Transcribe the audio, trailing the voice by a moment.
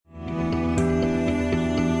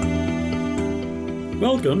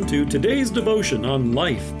Welcome to today's devotion on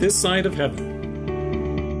life this side of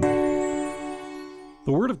heaven.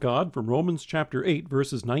 The Word of God from Romans chapter 8,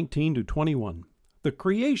 verses 19 to 21. The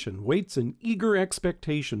creation waits in eager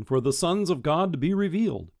expectation for the sons of God to be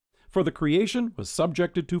revealed. For the creation was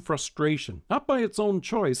subjected to frustration, not by its own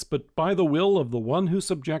choice, but by the will of the one who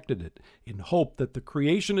subjected it, in hope that the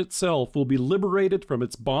creation itself will be liberated from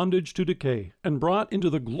its bondage to decay and brought into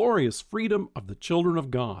the glorious freedom of the children of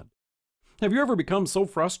God. Have you ever become so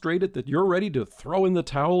frustrated that you're ready to throw in the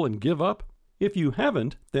towel and give up? If you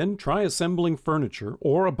haven't, then try assembling furniture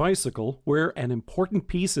or a bicycle where an important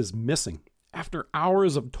piece is missing. After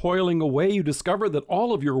hours of toiling away, you discover that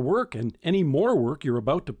all of your work and any more work you're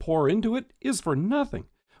about to pour into it is for nothing.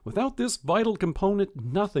 Without this vital component,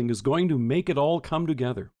 nothing is going to make it all come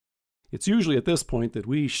together. It's usually at this point that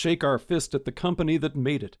we shake our fist at the company that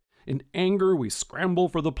made it. In anger, we scramble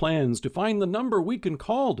for the plans to find the number we can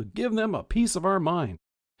call to give them a piece of our mind.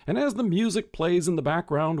 And as the music plays in the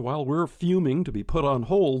background while we're fuming to be put on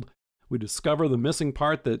hold, we discover the missing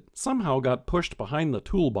part that somehow got pushed behind the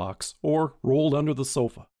toolbox or rolled under the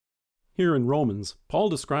sofa. Here in Romans, Paul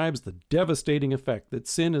describes the devastating effect that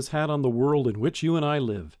sin has had on the world in which you and I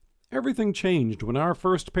live. Everything changed when our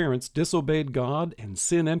first parents disobeyed God and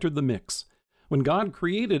sin entered the mix. When God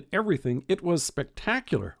created everything, it was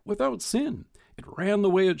spectacular, without sin. It ran the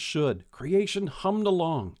way it should. Creation hummed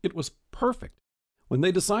along. It was perfect. When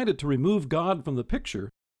they decided to remove God from the picture,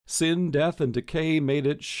 sin, death, and decay made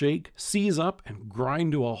it shake, seize up, and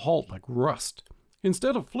grind to a halt like rust.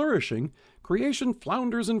 Instead of flourishing, creation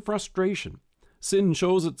flounders in frustration. Sin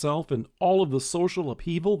shows itself in all of the social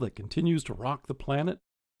upheaval that continues to rock the planet.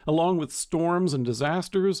 Along with storms and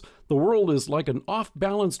disasters, the world is like an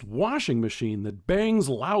off-balanced washing machine that bangs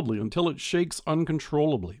loudly until it shakes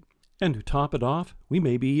uncontrollably. And to top it off, we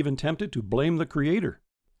may be even tempted to blame the Creator.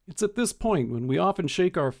 It's at this point when we often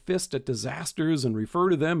shake our fist at disasters and refer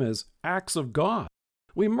to them as acts of God.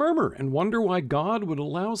 We murmur and wonder why God would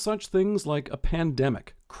allow such things like a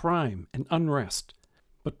pandemic, crime, and unrest.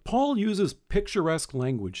 But Paul uses picturesque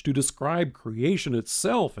language to describe creation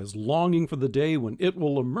itself as longing for the day when it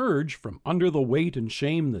will emerge from under the weight and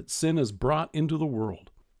shame that sin has brought into the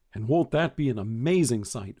world. And won't that be an amazing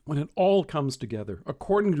sight when it all comes together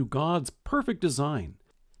according to God's perfect design?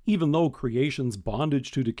 Even though creation's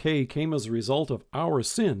bondage to decay came as a result of our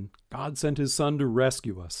sin, God sent His Son to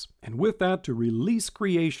rescue us, and with that to release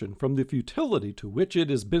creation from the futility to which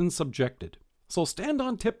it has been subjected. So stand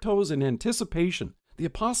on tiptoes in anticipation. The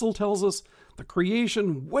apostle tells us the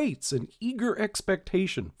creation waits in eager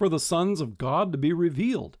expectation for the sons of God to be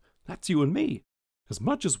revealed. That's you and me. As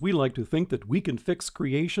much as we like to think that we can fix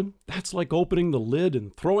creation, that's like opening the lid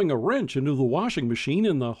and throwing a wrench into the washing machine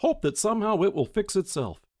in the hope that somehow it will fix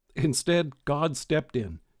itself. Instead, God stepped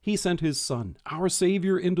in. He sent His Son, our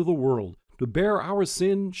Savior, into the world to bear our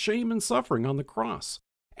sin, shame, and suffering on the cross,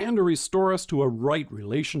 and to restore us to a right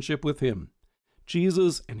relationship with Him.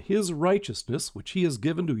 Jesus and His righteousness, which He has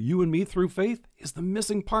given to you and me through faith, is the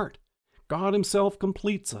missing part. God Himself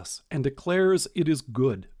completes us and declares it is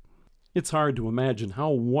good. It's hard to imagine how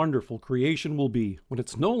wonderful creation will be when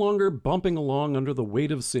it's no longer bumping along under the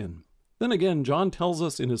weight of sin. Then again, John tells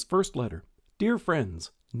us in his first letter, "Dear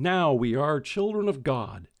friends, now we are children of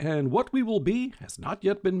God, and what we will be has not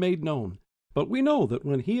yet been made known. But we know that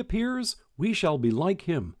when He appears, we shall be like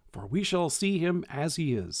Him, for we shall see Him as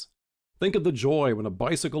He is." Think of the joy when a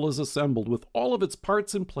bicycle is assembled with all of its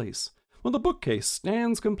parts in place, when the bookcase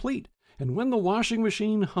stands complete, and when the washing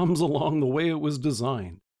machine hums along the way it was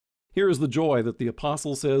designed. Here is the joy that the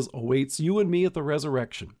apostle says awaits you and me at the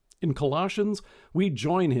resurrection. In Colossians, we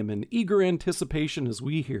join him in eager anticipation as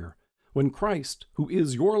we hear, "When Christ, who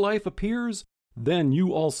is your life, appears, then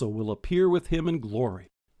you also will appear with Him in glory."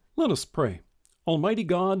 Let us pray. Almighty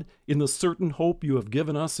God, in the certain hope you have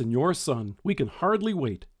given us in your Son, we can hardly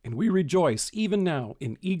wait, and we rejoice even now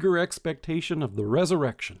in eager expectation of the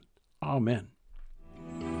resurrection. Amen.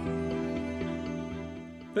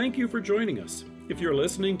 Thank you for joining us. If you're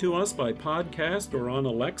listening to us by podcast or on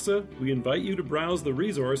Alexa, we invite you to browse the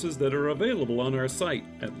resources that are available on our site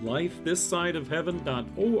at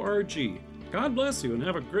lifethissideofheaven.org. God bless you and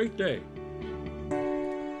have a great day.